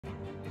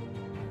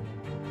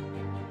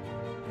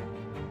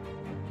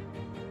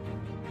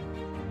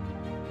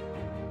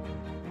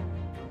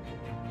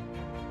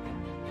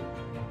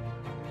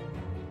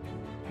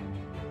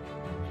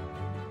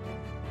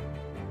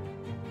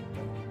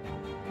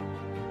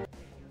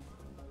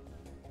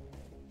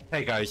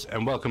Hey guys,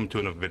 and welcome to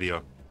another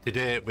video.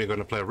 Today we're going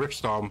to play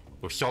Riftstorm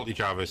with Salty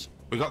Jarvis.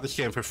 We got this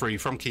game for free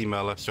from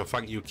Keymailer, so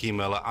thank you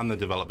Keymailer and the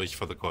developers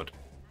for the code.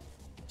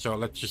 So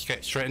let's just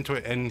get straight into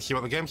it and see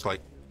what the game's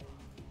like.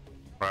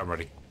 Right, I'm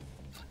ready.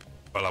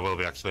 Well, I will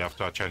be actually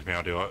after I change my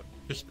audio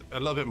just a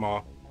little bit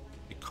more,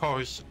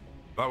 because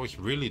that was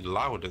really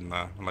loud in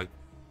there, like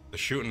the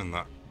shooting in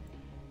that.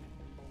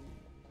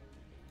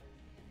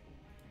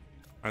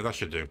 Right, that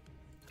should do.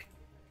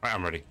 Right,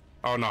 I'm ready.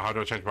 Oh no, how do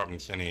I change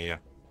buttons in here?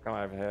 Come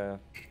over here.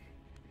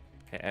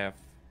 Hit F.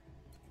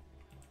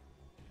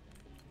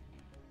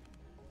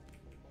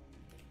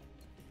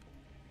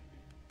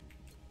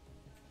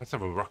 Let's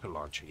have a rocket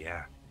launcher,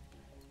 yeah.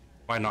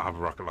 Why not have a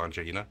rocket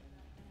launcher, you know?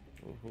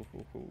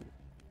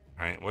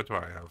 Right, what do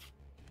I have?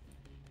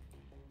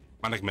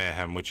 Manic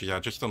Mayhem, which is I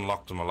just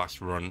unlocked on my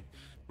last run.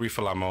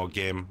 Refill ammo,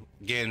 gain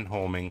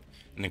homing,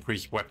 and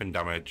increase weapon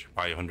damage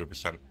by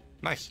 100%.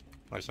 Nice,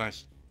 nice,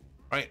 nice.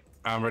 Right,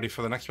 I'm ready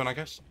for the next one, I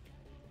guess.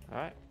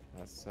 Alright,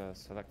 let's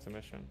select a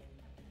mission.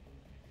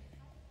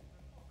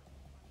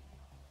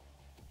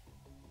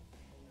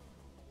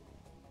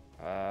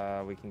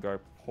 We can go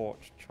Port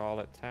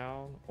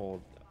Charlottetown, or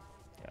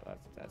yeah,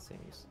 that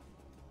seems.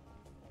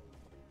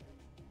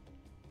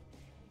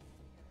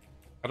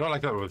 I don't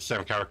like that with the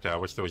same character. I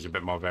wish there was a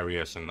bit more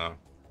variation though.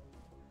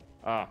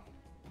 Ah,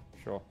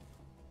 sure.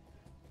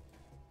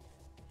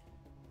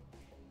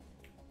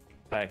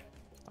 Hey,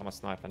 I'm a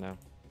sniper now.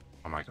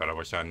 Oh my god, I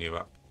wish I knew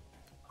that.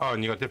 Oh,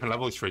 and you got different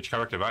levels for each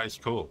character. That is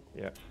cool.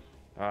 Yeah.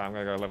 Alright, I'm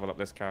gonna go level up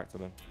this character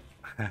then.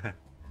 I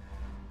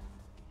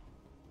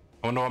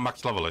wonder what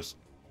max level is.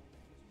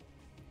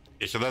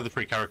 Yeah, so they're the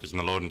three characters in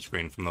the loading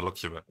screen from the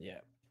looks of it. Yeah.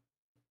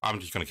 I'm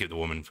just gonna keep the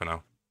woman for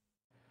now.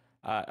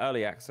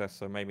 Early access,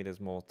 so maybe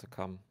there's more to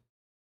come.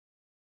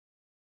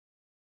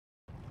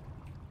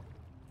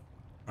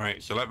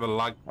 Alright, so let the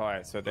lag.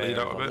 Alright, so there's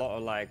a lot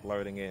of lag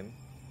loading in.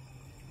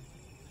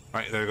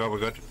 Right, there we go, we're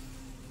good.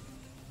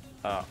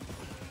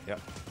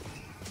 Yep.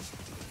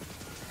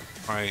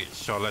 Right,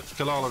 so let's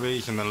kill all of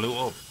these and then loot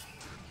up.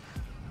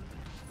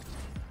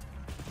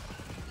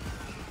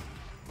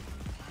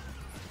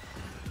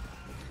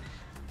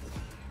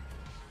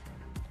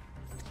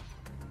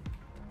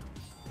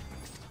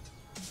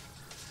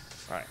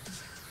 Right.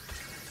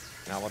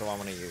 Now what do I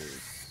want to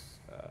use?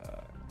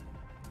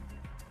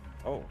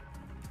 Oh.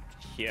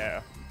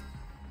 Yeah.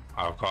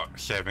 I've got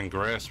Saving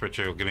Grace, which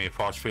will give me a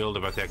force field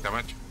if I take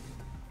damage.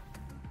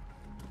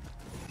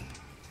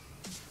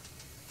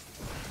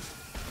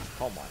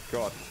 Oh my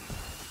god.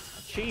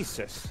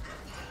 Jesus.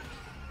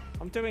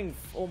 I'm doing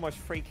almost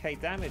 3k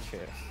damage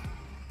here.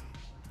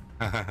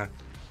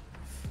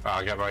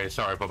 I'll get very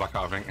sorry, but back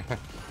out, I think.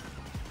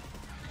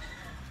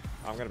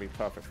 I'm going to be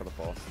perfect for the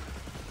boss.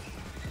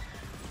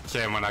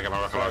 Same when I get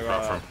my rocket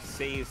launcher from.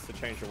 C is to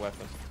change your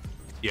weapon.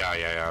 Yeah,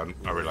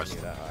 I realized.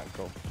 That. Alright,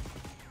 cool.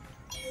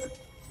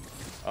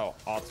 Oh,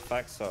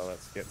 artifacts, so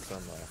let's get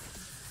some...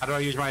 How do I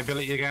use my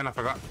ability again? I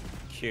forgot.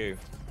 Q.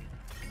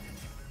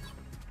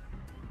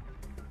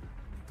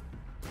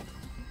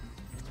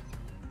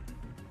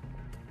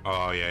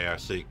 Oh, yeah,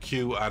 see.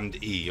 Q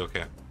and E,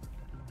 okay.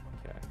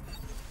 Okay.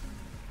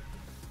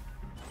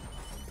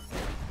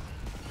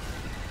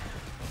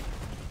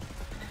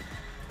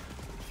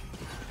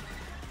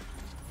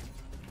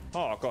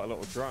 Oh, I've got a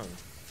little drone.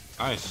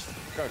 Nice.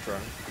 Go,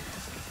 drone.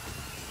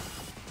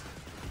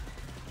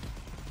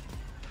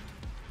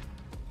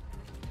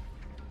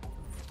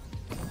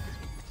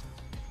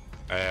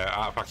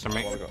 Artifacts on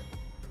me. What have we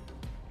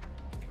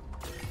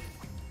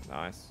got?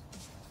 Nice.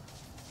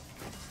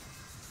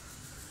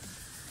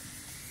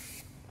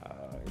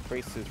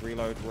 Increases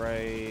reload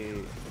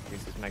rate,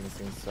 increases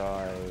magazine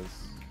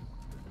size.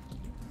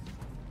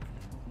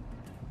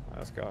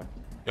 Let's go.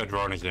 Your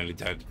drone is nearly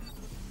dead.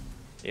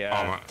 Yeah.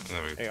 Oh, my,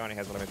 there we go. It only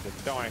has a limited.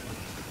 Don't worry.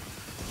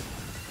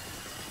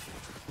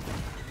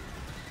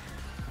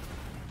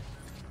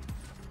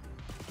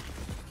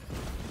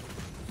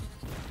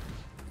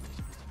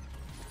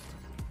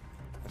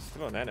 There's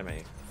still an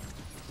enemy.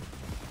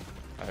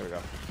 Oh, here we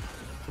go.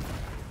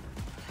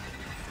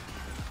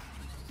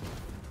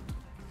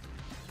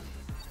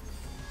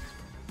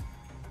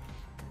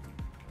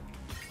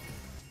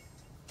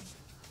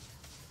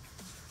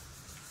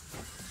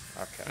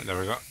 Okay. There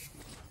we go.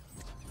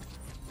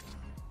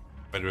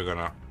 Where do we go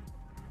now?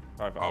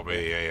 Right, Oh, yeah.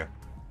 Yeah.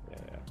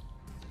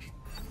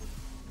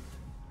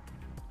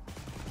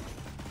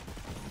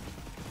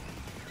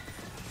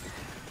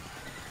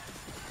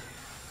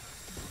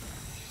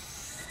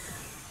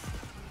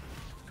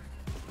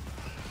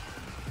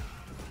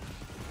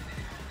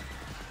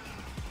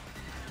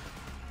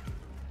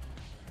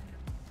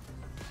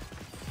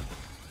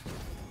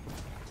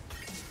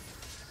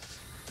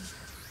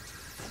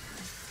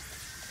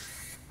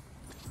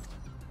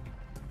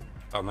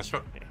 On this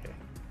one?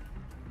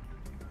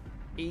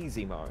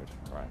 Easy mode,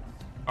 right?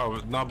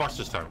 Oh, no boss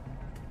this time.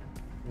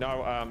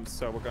 No,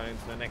 so we're going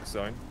into the next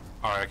zone.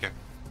 Alright, okay.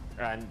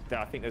 And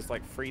I think there's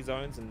like 3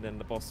 zones, and then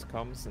the boss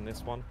comes in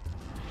this one.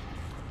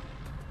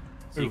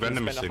 So Ooh, you can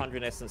venom spend machine.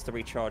 100 essence to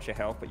recharge your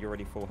health, but you're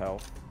already full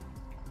health.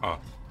 Oh.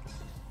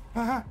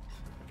 Yeah,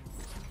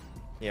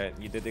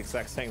 you did the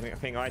exact same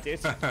thing I did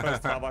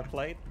first time I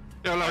played.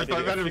 Yeah, no, I it's did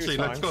like it a venom few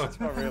machine, let's go. times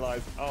until I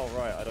realized, oh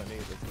right, I don't need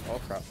this.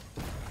 Oh crap.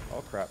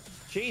 Oh crap.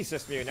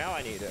 Jesus, Mew, now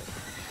I need it.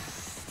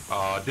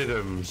 Oh,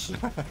 didums.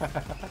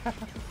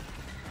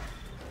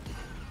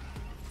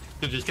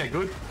 You just get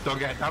good, don't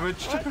get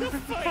damaged. What the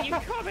fuck? You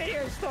come in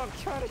here and start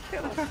trying to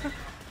kill us.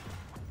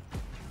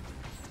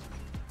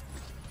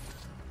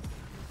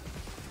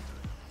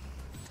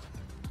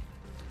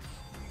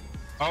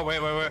 Oh,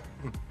 wait.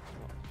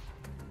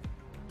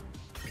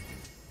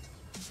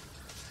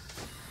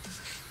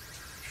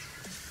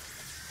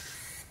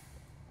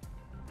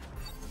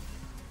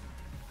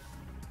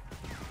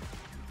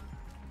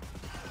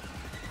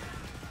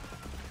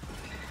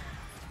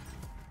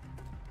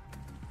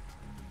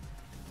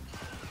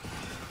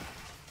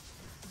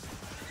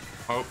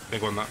 Oh,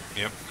 big one that.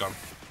 Yep, gone.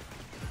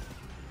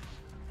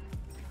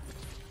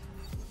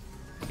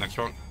 Next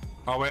one.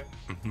 Oh, wait.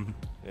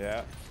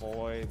 Yeah,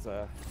 always,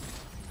 okay.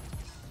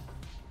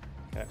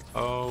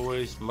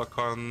 Always look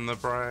on the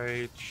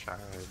bright side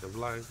of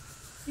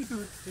life.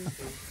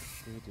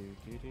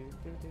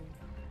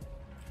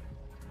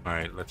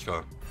 Alright, let's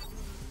go.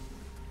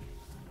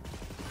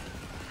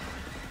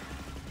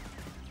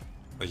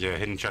 There's a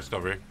hidden chest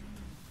over here.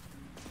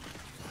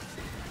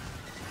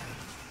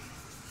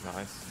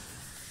 Nice.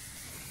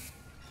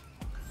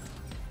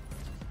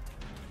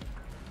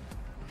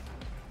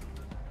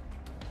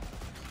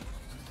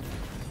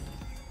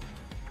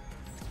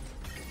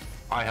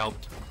 I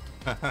helped.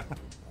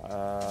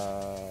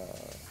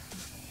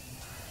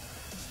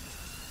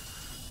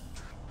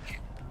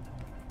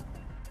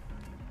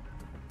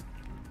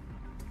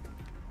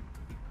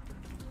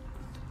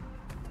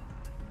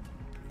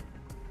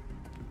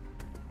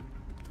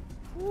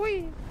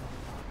 Whee!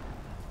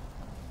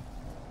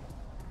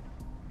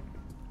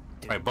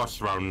 Right,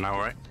 boss round now,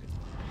 right?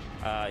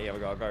 Yeah, we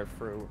gotta go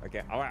through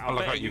again. Alright, I'll look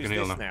better how you use can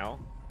heal this now.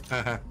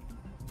 now.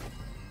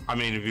 I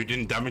mean, if you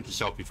didn't damage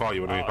yourself before,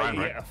 you would have been fine,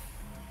 yeah. right?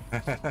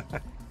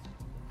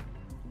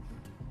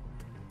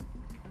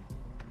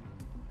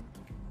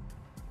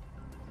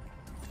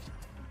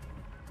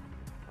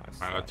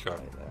 Alright, let's go.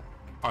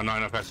 Oh, no,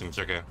 enough essence,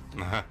 okay.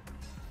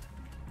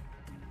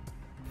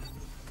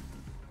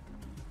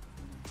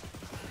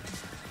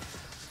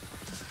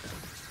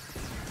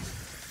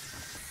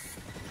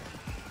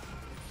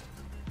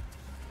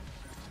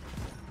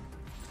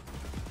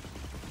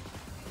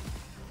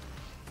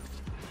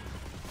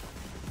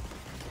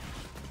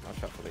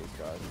 Watch out for these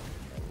guys.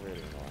 They're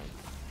really annoying.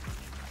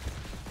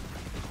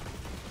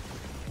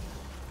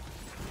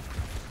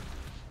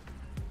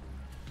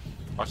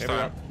 Watch Here we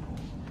that. go.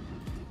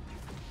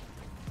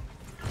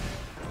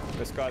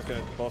 This guy's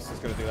gonna, boss is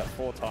gonna do that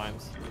 4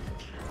 times.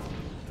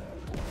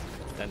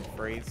 Then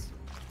freeze.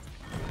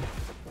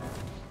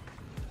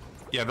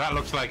 Yeah, that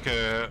looks like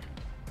a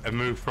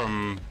move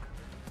from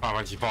Final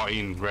Fantasy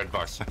 14 Red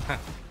Boss.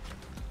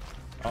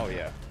 Oh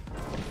yeah.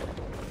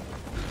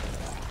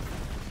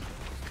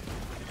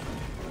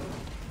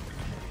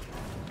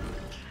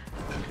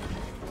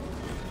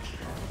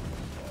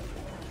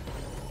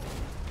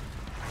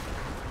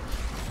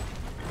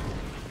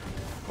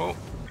 Oh,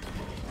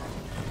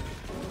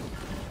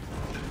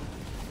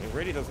 He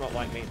really does not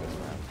like me this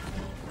round.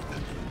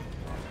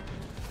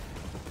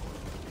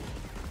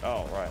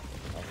 Oh, right.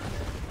 Okay.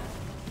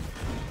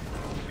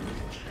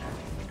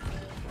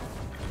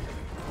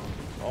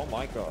 Oh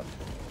my god.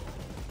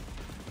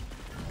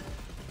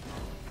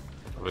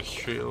 the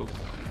shield.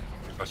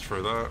 That's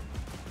for that.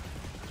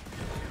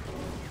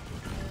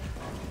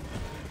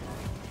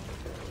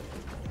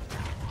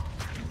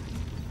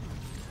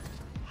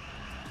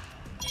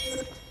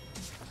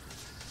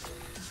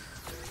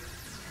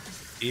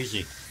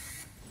 Easy.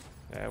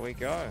 There we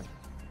go.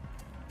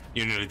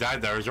 You nearly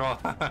died there as well.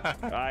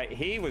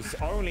 He was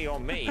only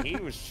on me. He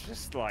was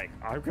just like,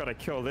 I've got to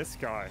kill this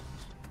guy.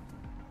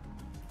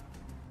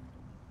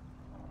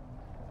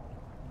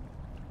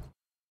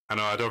 I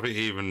know, I don't think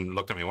he even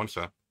looked at me once,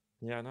 though.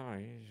 Yeah, no,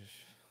 he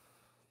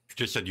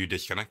Just said you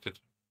disconnected.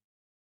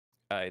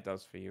 it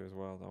does for you as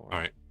well, don't worry.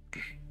 Alright.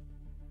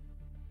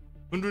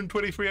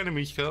 123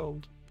 enemies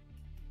killed.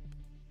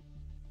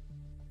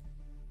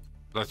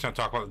 Let's not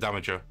talk about the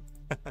damager.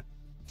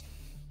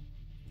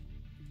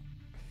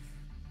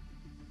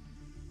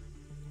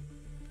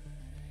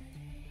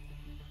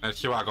 Let's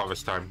see what I got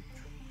this time.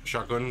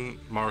 Shotgun,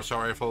 more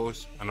assault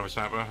rifles, another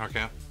sniper,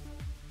 okay.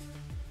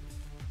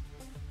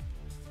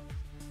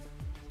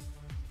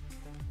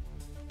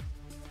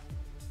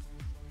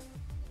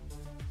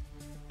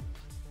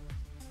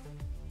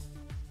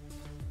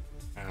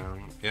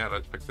 Yeah,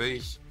 let's pick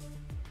these.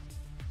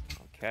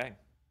 Okay.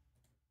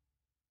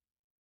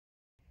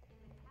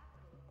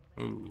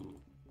 Ooh.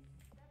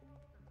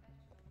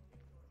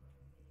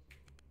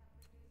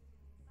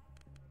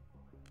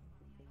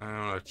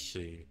 Let's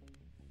see.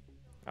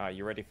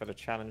 You ready for the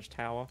challenge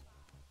tower?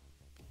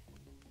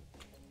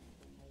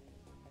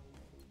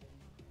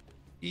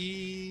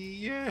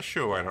 Yeah,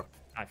 sure, why not?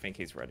 I think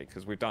he's ready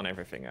because we've done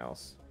everything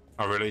else.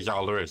 Oh, really? Is that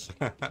all there is?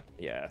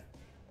 Yeah.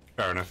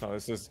 Fair enough. So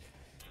this is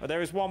But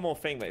there is one more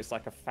thing that it's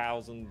like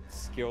 1,000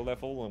 skill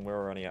level, and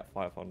we're only at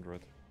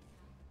 500.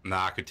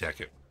 Nah, I could take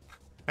it.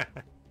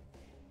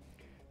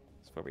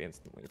 It's probably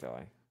instantly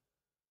die.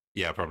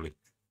 Yeah, probably.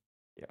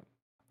 Yeah.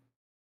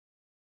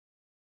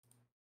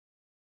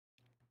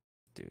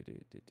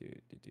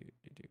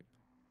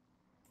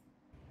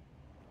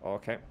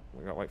 Okay,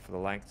 we gotta wait for the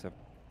lag to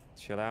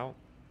chill out.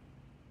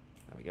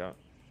 There we go.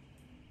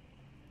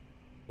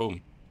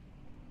 Boom.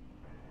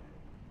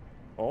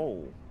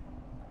 Oh.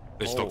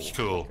 This looks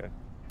cool. Okay.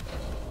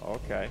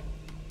 Okay.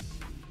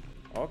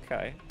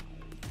 Okay.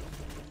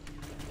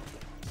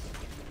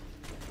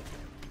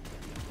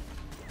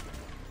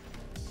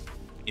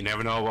 You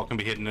never know what can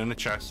be hidden in the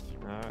chest.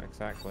 No,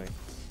 exactly.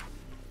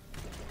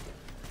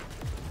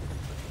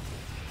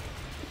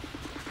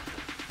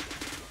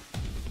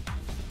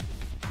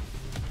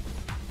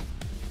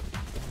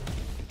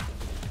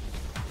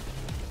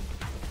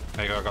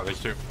 There you go, I got these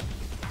two.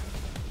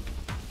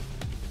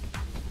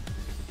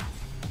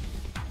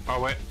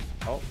 Oh, wait.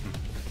 Oh.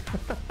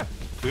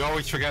 We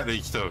always forget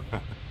these two.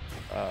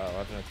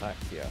 Weapon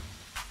attacks, yeah.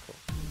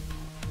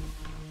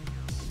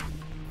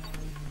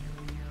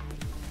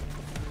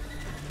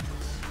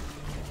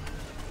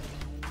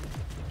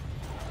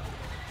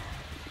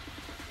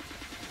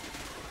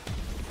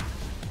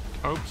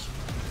 Cool. Oops.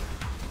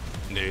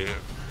 Yeah,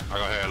 I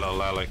got hit a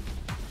little early.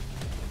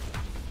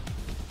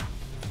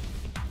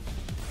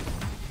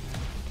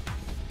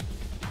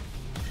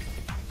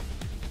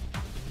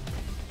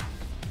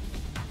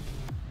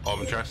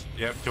 Open chest.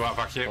 Yep, 2 out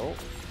back here. Oh.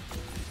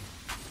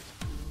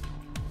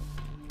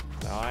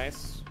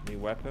 Nice. New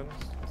weapons.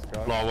 Let's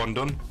go. Floor 1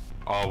 done.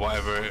 Or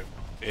whatever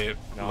it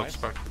Nice. looks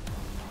back.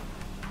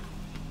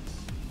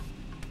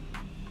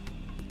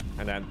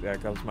 And then there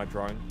goes my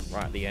drone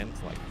right at the end.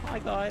 Like, hi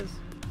guys.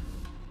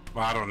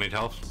 Well, I don't need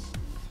health.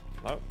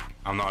 Oh.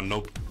 I'm not a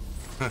noob.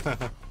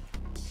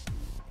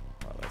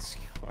 Well, let's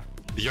go.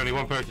 There's only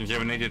one person who's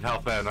ever needed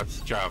help there, and that's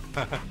Jav.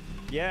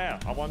 Yeah,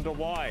 I wonder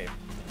why.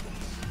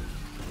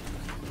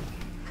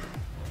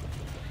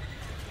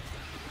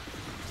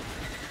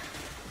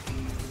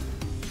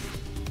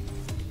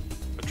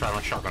 I'll try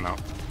my shotgun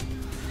out.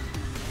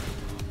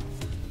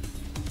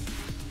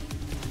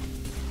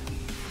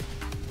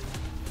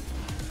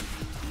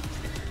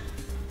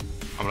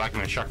 I'm liking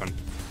my shotgun.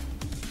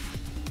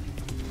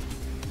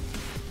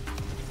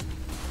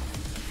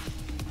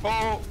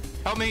 Oh!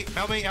 Help me!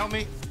 Help me! Help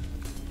me!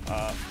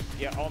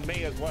 Yeah, on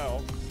me as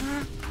well.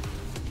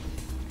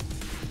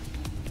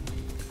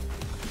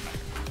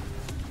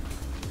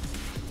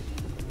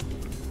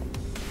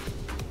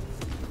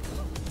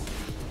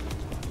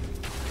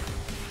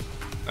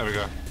 There we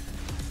go.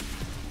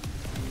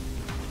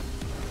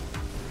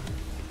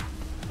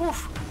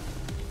 Oof.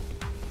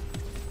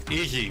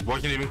 Easy,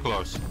 wasn't even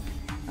close.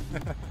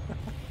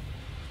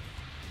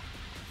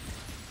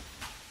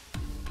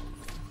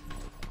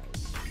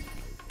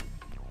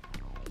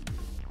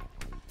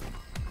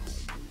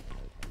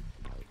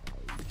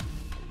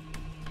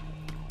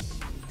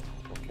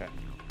 Okay.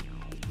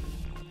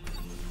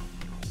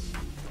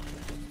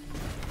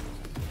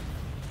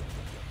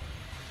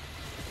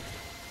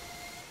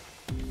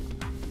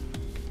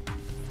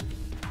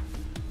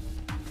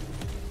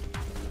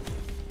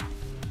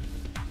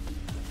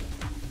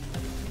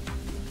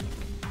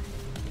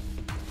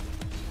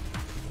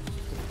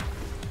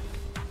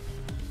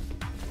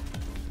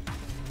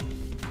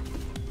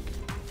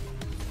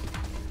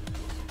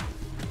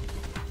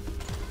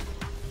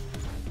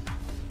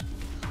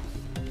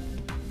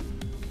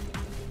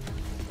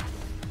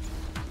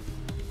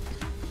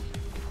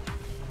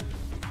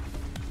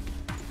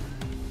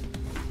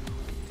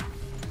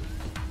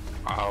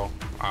 Ow,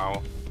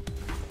 ow.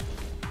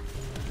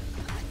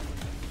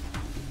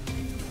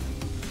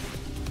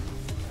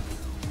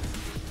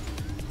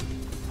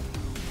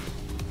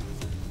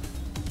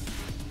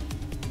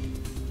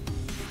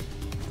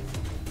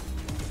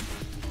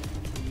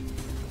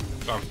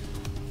 Done.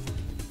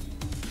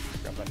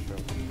 Got that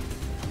shield.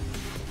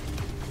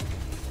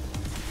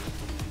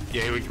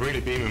 Yeah, he was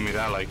really beaming me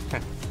there, like.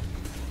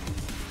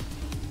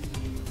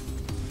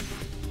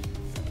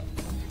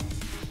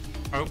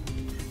 Oh.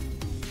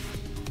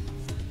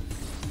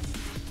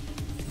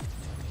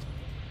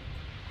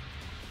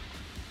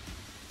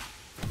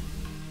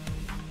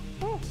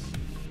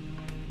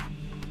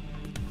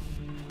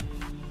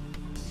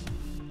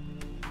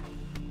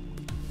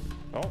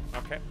 Oh,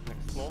 okay.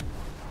 Next floor.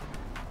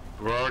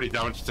 We're already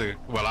damaged to...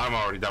 Well, I'm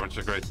already damaged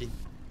to Gracie.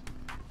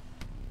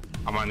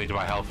 I might need to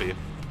buy health here.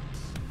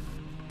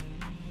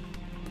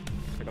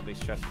 Pick up these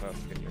chests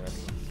first, get your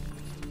evidence.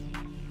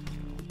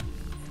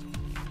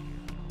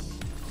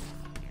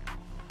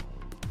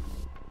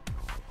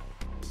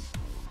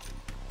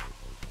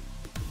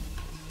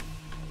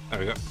 There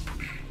we go. Let's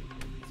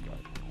go.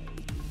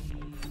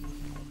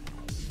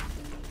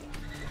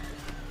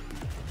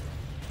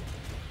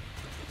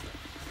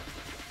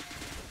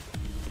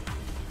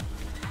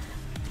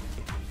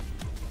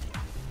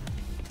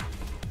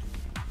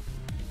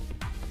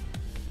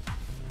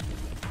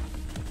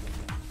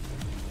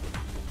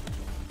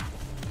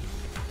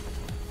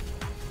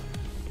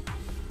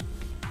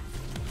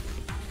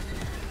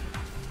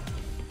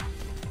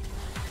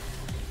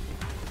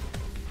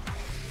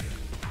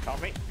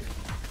 Help me.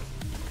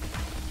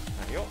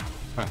 There you go.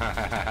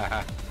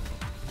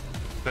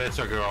 Fair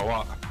sucker or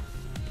what?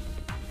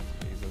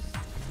 Jesus.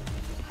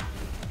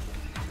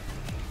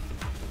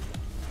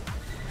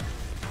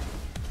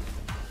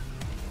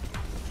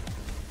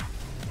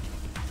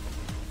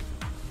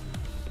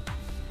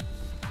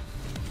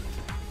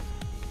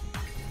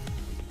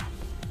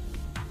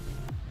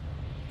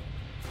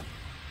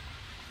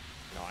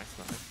 Nice.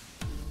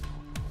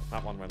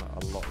 That one went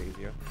a lot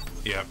easier.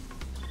 Yep.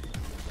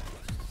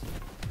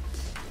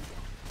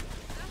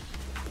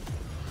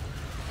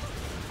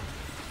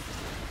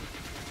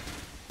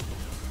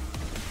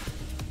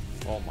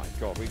 Oh my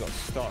god, we got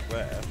stuck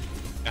there.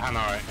 I know,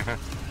 right?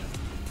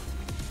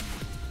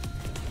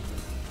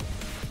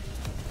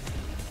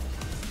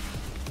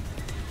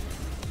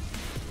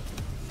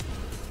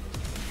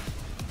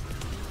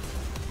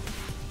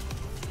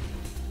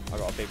 I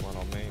got a big one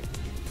on me.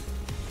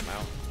 I'm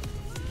out.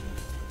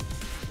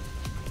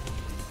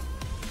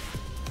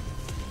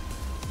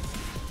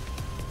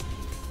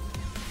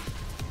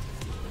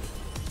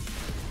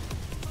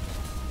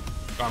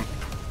 Come.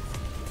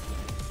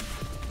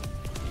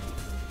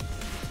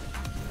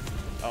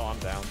 Oh, I'm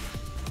down.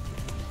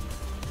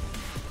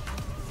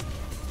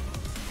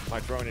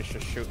 My drone is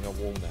just shooting a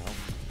wall now.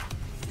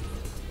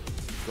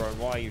 Drone,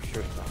 why are you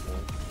shooting that wall?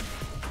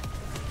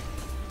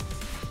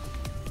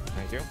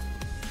 Thank you.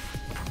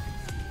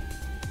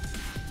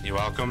 You're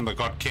welcome. The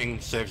God King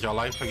saves your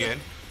life again.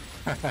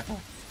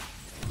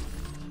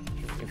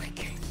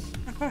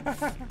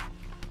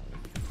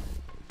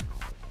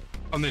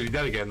 I'm nearly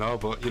dead again though,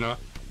 but you know.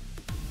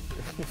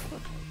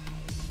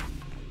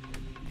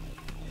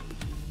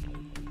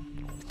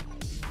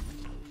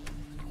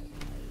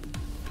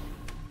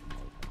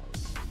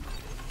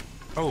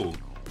 Oh.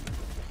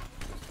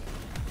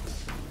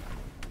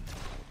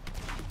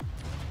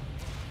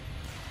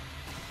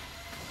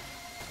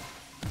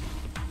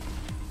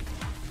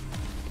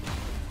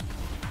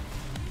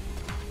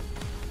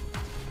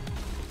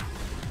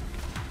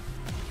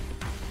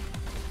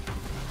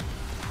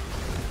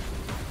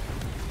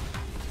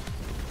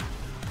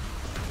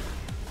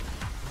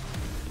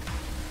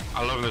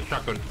 I love the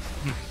shotgun.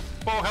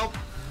 Oh, help!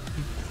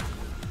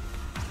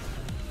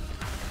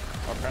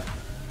 Okay.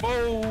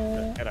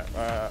 Oh! Get it.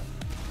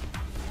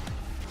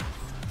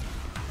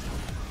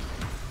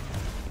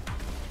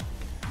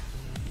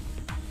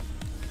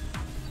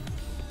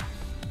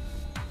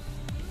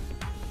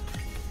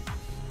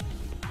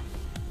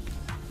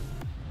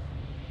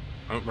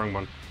 Oh, wrong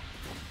one.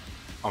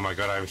 Oh my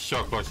god, I was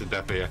so close to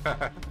death here.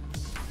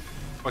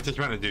 What's it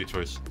trying to do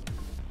to us?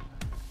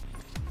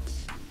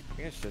 I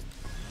think it's just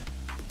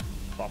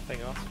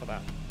buffing us for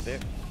that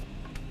dip.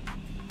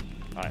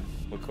 Alright,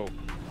 we're cool.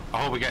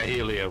 I hope we get a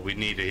heal here. We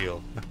need a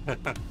heal.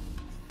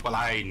 Well,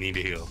 I need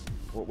a heal.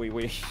 What we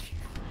wish.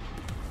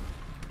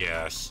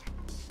 Yes.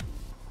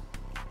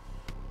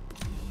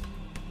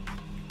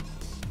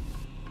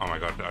 Oh my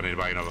god, I need to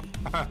buy another.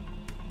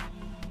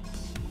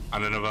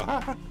 And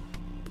another.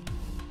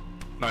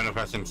 Not enough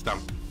essence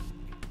stamp.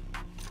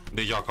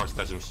 These all cost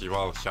essence as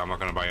well, so I'm not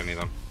gonna buy any of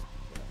them.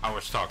 Out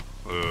of stock.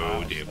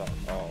 Oh dear.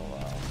 Oh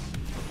wow.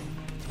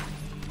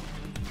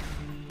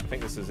 I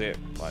think this is it,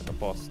 like the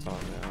boss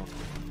time now.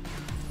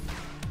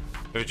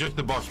 If it's just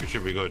the boss, we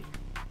should be good.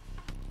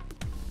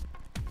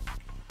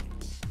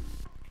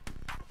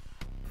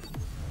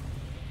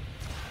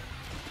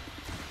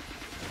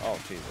 Oh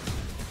Jesus.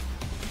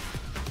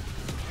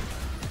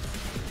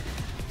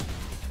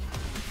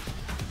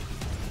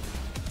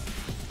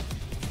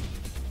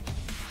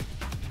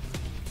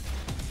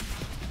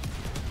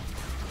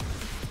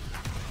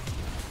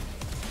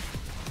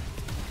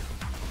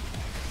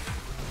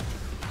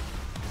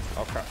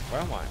 Oh crap,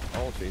 where am I?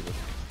 Oh Jesus.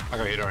 I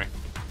got you, don't worry.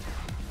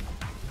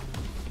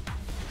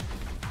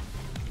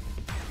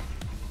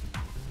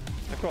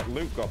 I've got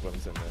loot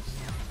goblins in this.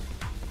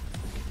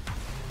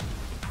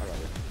 I got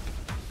you.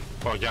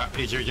 Oh yeah,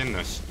 he's using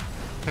this.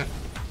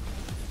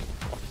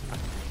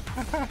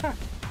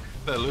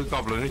 The Luke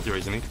Goblin is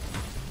isn't he?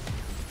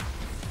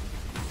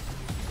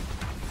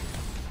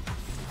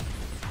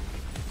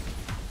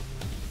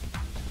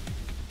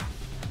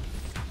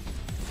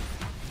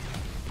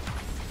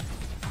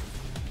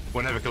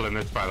 We're never killing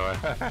this, by the way.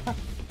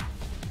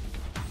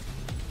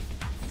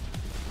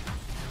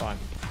 Fine.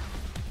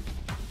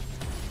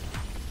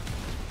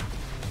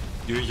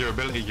 Use your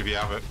abilities if you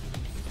have it.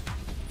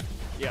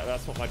 Yeah,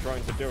 that's what my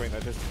drones are doing.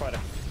 They're just trying to...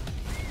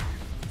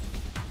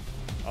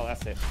 Oh,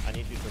 that's it. I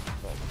need you to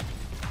control them.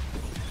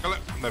 Kill it.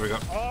 There we go.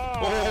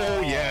 Oh,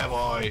 Oh yeah,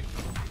 boy.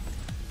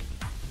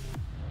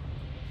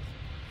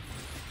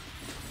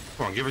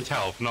 Come on, give us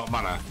health, not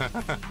mana.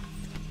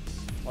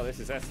 Oh, this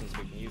is essence.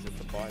 We can use it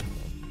to buy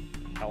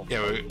health.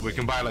 Yeah, we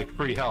can buy like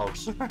 3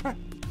 healths.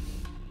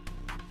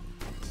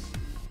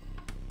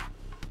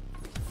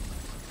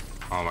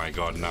 Oh my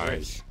god,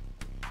 nice.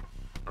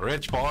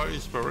 Rich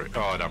boys for rich.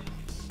 Oh, damn.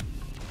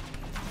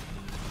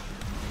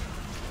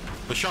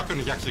 The shotgun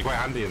is actually quite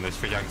handy in this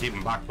because I can keep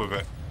them back with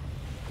it.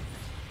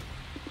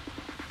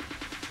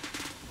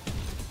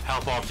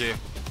 Help orbs here.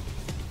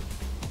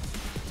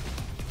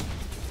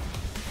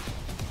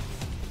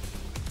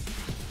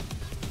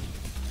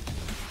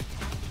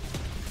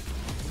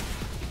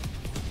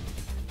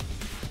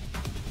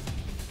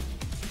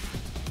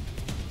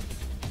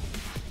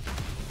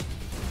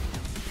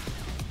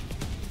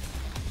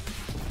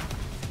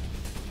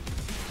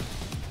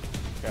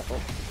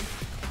 Careful.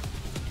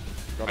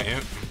 Got Thank it.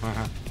 you.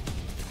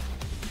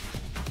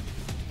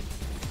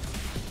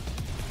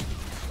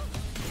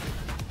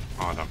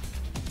 Oh no.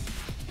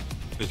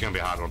 This is gonna be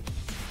a hard one.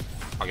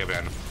 I'll get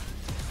behind him.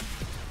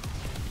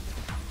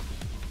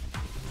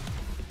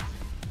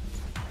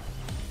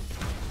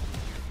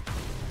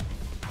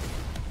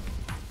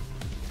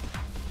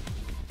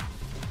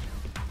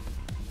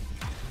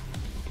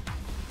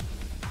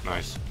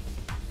 Nice.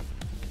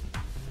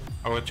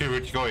 Oh, we're 2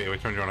 routes to go here.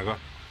 Which one do you want to go?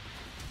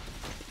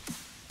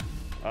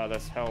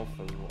 There's health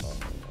as well.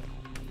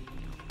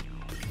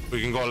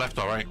 We can go left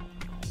or right.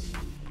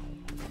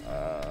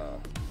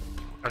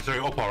 Sorry,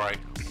 up or right?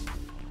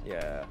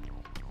 Yeah.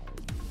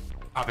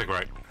 I pick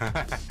right.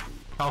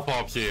 Health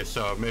orbs here,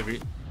 so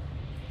maybe.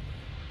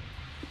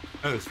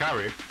 Oh, it's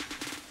scary.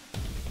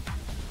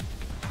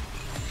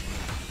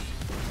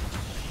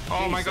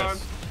 Oh my god.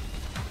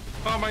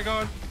 Oh my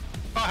god.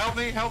 Oh, help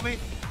me, help me.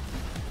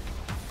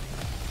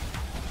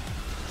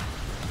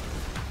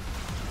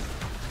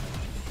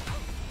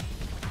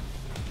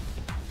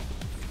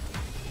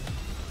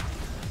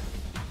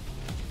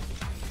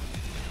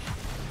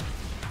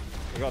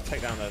 We gotta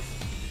take down those.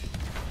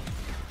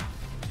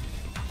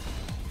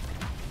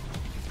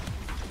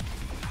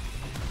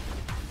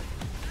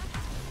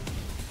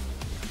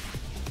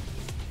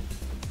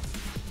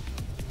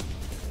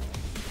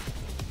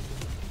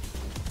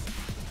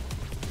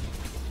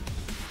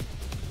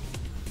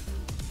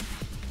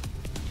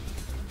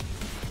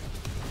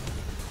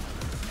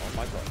 Oh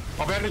my god.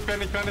 Oh, bandage,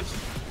 bandage, bandage.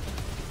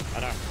 I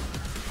know. In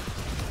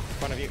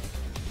front of you.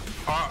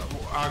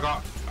 Oh, I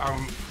got,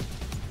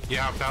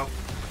 yeah, I'm down.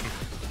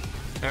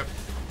 Yep.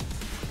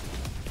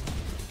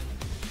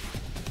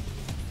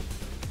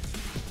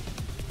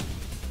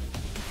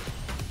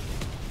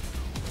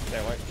 Stay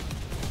away.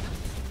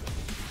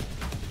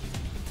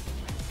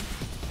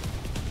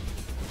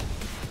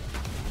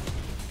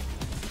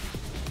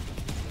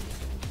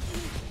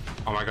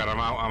 Oh my god, I'm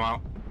out, I'm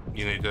out.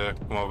 You need to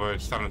come over,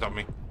 stand and top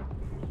me.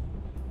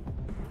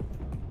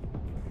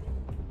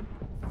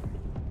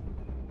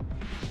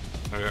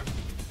 Okay.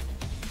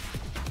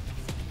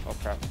 Oh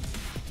crap.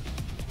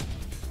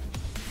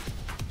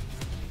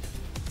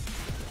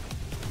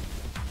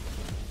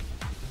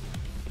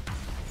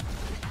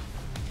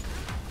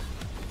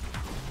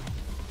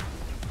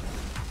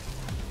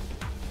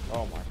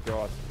 Oh my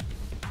god.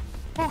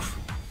 Oof.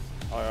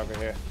 Oh, over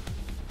here.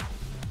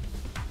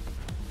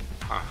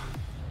 Ah,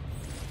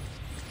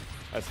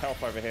 There's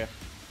health over here.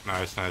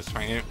 nice, nice,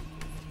 thank you.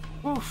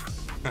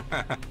 Oof.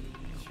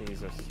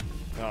 Jesus.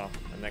 Oh,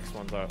 the next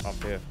one's up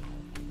here.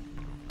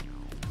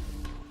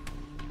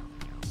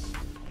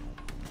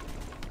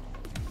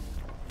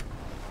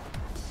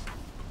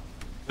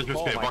 There's just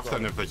Oh be a my box God.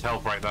 then if there's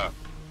health right there.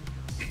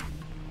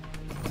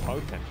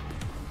 Token.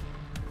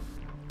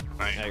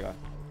 Right. There you go.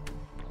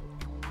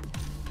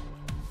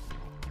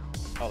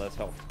 Oh, there's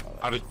health. Oh,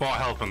 I just bought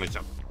health on this.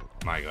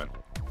 My god.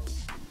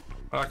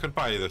 Well, I could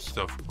buy this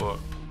stuff, but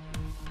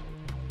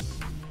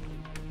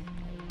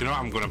you know what?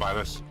 I'm gonna buy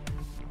this.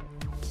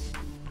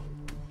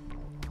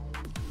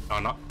 Oh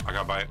no, I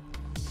gotta buy it.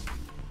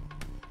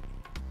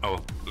 Oh,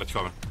 let's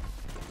go.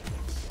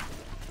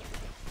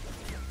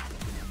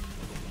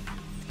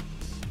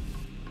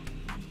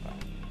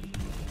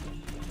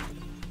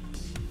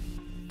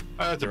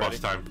 It's a boss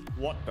time.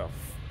 What the f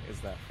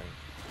is that thing?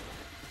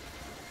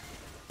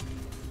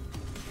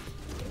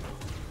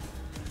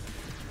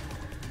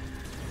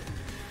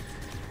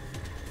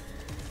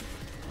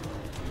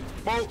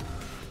 Whoa!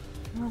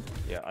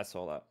 Yeah, I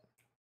saw that.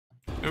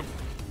 Oop.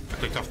 I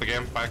clicked off the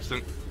game by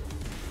accident.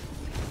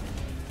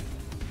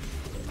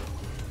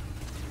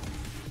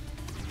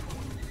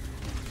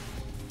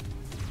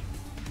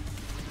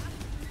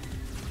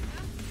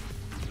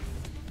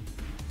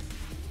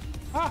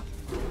 Ah!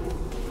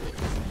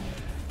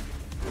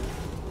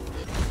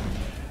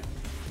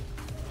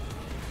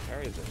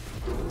 Where is it?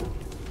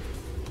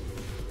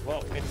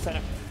 Well, it's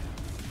center.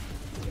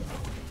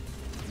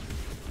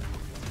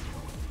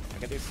 I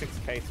can do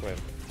 6k to him.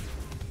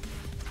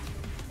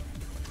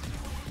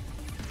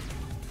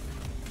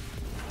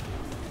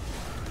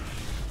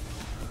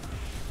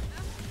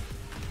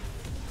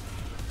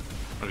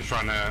 I'm just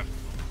trying to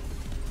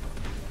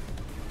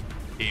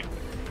keep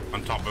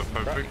on top of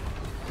everything.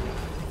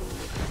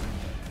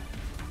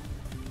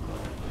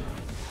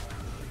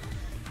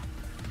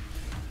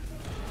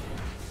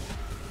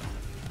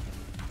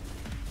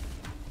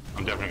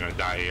 I'm definitely gonna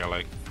die here,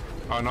 like.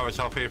 Oh no, it's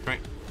health here for me.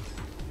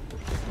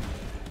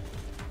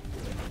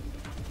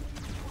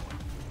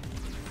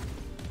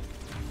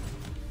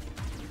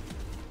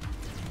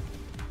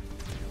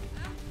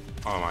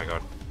 Oh my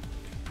god.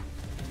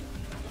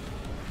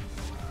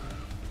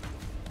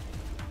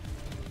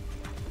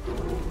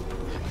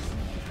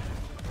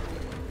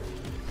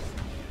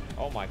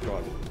 Oh my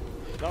god.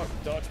 No,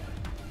 dodge.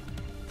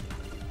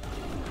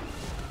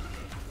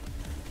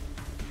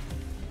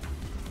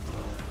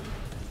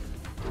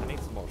 I need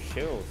some more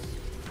shields.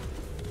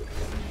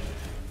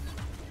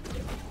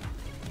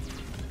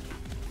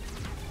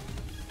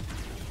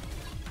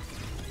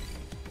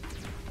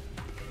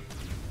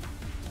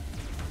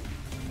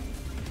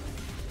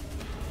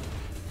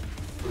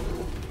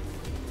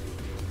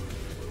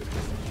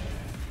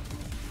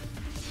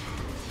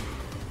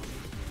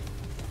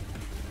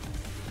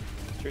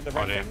 Shoot the Oh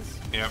red dear. things.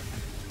 Yep.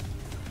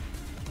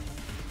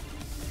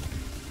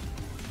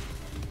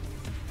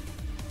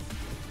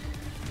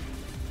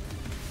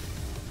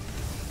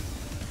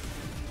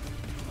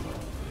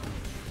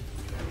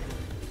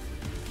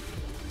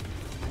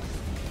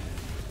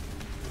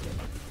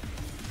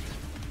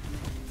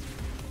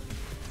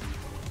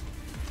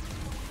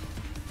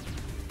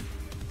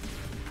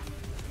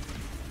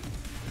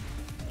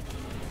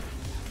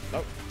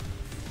 Nope.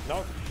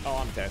 Nope. Oh,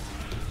 I'm dead.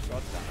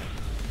 God damn it.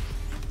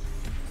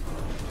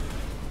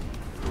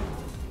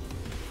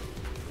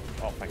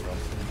 Oh, thank God.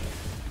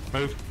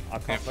 Move. I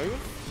can't Yep. move.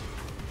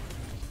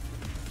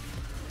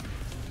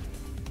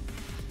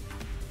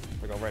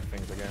 We got red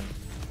things again.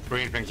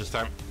 Green things this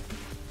time.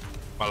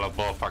 Well,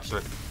 both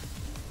actually.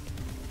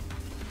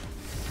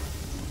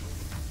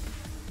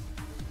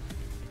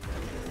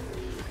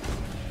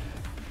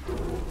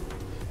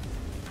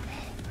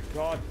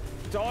 God.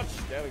 Dodge.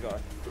 There we go.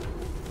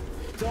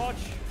 Dodge.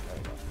 There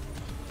we go.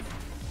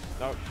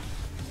 No.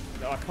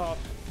 No, I can't.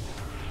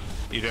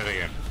 You did it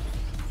again.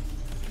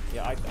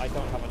 Yeah, I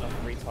don't have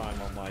enough free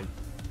time on my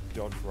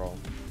dodge roll.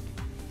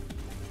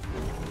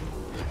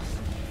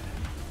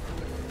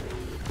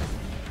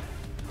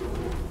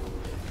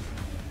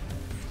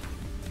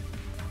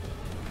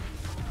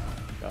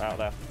 Get out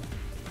there.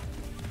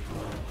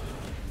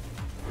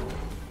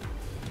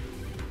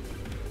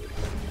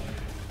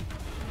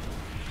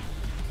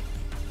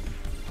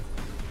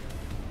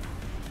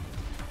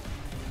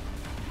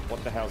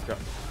 What the hell's going?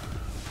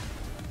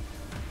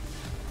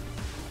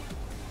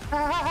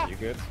 You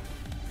good?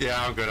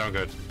 Yeah, I'm good. I'm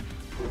good.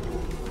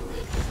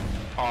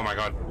 Oh my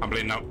God, I'm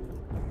bleeding out.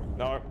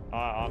 No,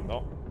 I'm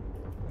not.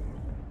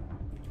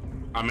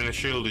 I'm in a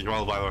shield as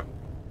well, by the way.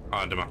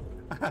 Oh, damn.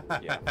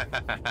 Yeah.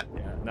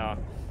 Yeah, no.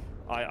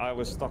 I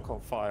was stuck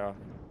on fire.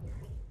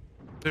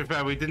 To be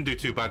fair, we didn't do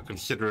too bad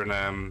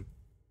considering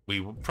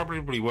we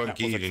probably weren't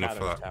That was a geared enough for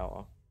challenge that.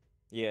 tower.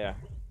 Yeah.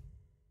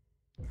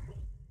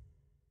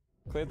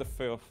 Cleared the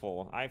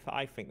 4-4.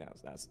 I think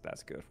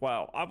that's good.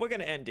 Well, we're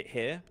gonna end it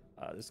here.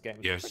 This game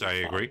is Yes, pretty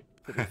I fun, agree.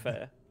 to be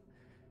fair.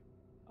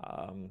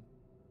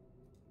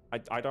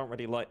 I don't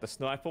really like the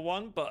sniper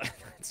one, but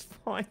it's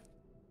fine.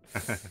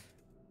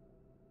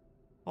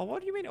 Oh,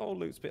 what do you mean all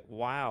loot's bit?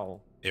 Wow.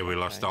 Yeah, we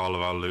lost all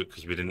of our loot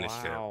because we didn't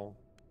escape. Wow.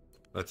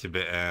 That's a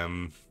bit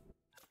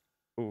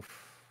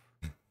Oof.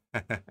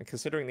 And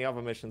considering the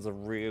other missions are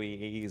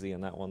really easy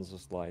and that one's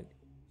just like,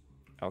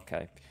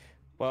 okay.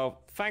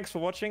 Well, thanks for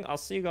watching. I'll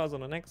see you guys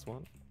on the next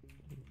one.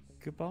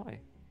 Goodbye.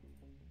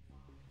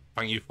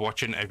 Thank you for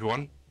watching,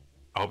 everyone.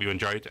 I hope you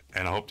enjoyed,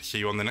 and I hope to see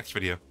you on the next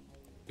video.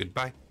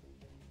 Goodbye.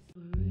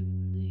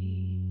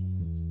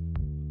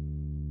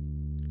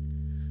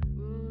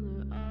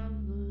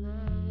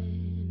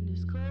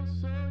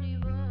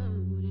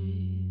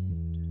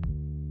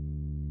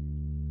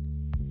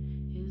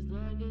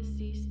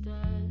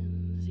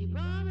 Stands, he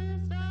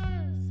promised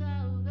us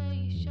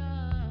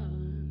salvation.